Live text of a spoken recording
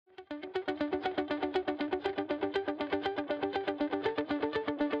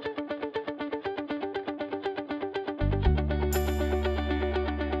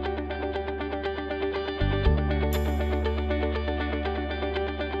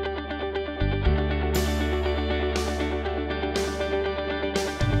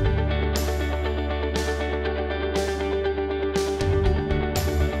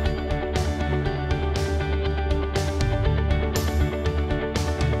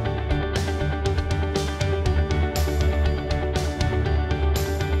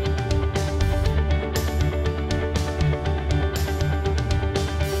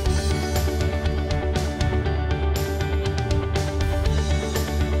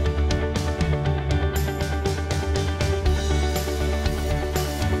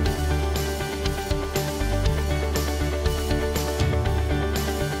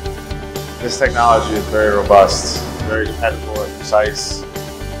This technology is very robust, very dependable and precise,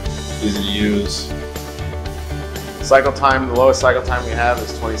 easy to use. Cycle time, the lowest cycle time we have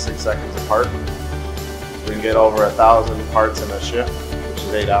is 26 seconds apart. We can get over 1,000 parts in a shift, which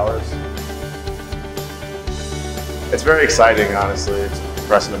is 8 hours. It's very exciting, honestly. It's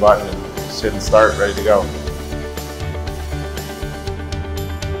pressing a button and just hitting start, ready to go.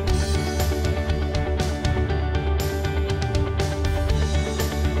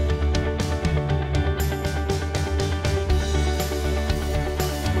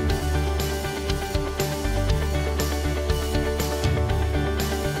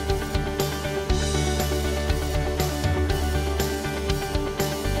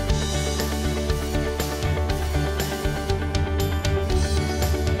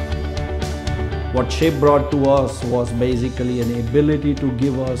 What Shape brought to us was basically an ability to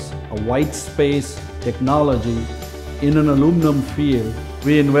give us a white space technology in an aluminum field.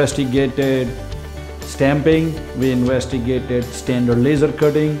 We investigated stamping, we investigated standard laser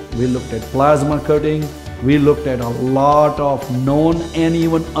cutting, we looked at plasma cutting, we looked at a lot of known and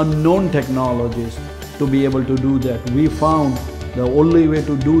even unknown technologies to be able to do that. We found the only way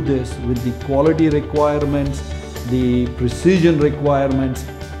to do this with the quality requirements, the precision requirements,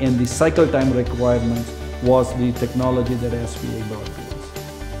 and the cycle time requirements was the technology that SPA brought to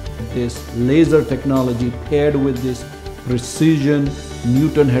us. This laser technology paired with this precision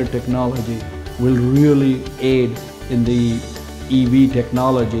Newton head technology will really aid in the EV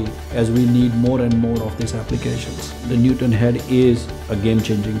technology as we need more and more of these applications. The Newton head is a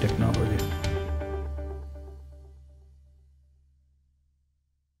game-changing technology.